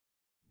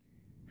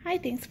Hi,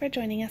 thanks for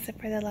joining us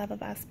for the Love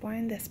of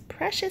Usborne. This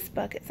precious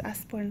book is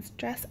Usborne's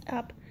Dress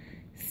Up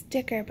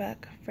sticker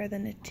book for the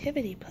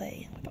Nativity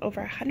play with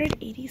over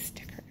 180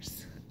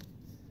 stickers.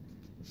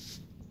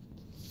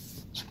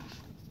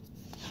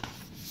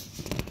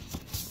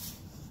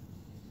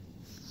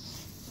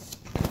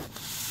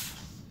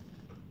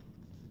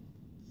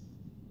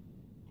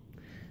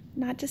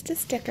 Not just a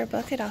sticker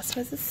book, it also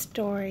has a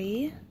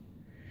story.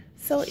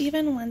 So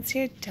even once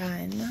you're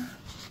done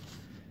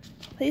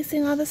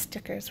placing all the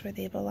stickers where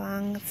they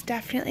belong, it's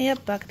definitely a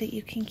book that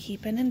you can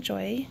keep and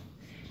enjoy.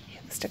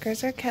 The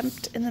stickers are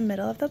kept in the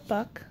middle of the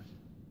book,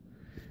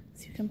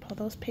 so you can pull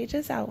those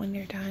pages out when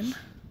you're done.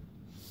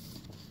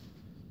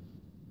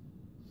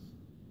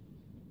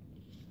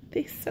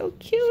 They're so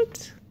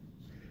cute.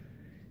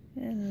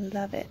 I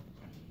love it.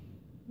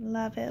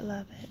 Love it,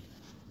 love it.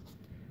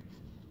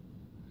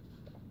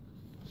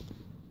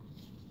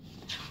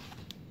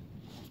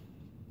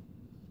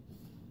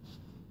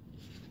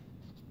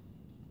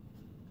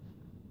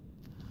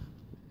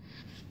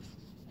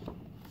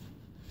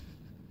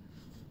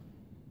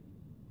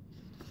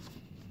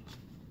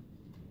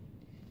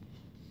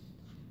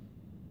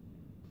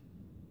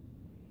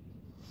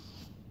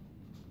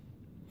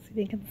 So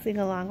you can sing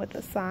along with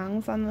the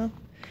songs on the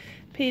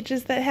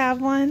pages that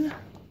have one.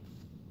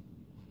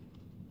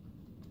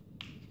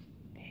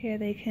 Here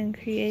they can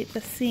create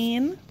the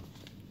scene.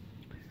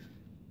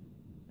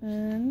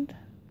 And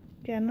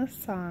again, the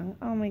song.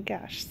 Oh my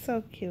gosh,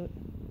 so cute.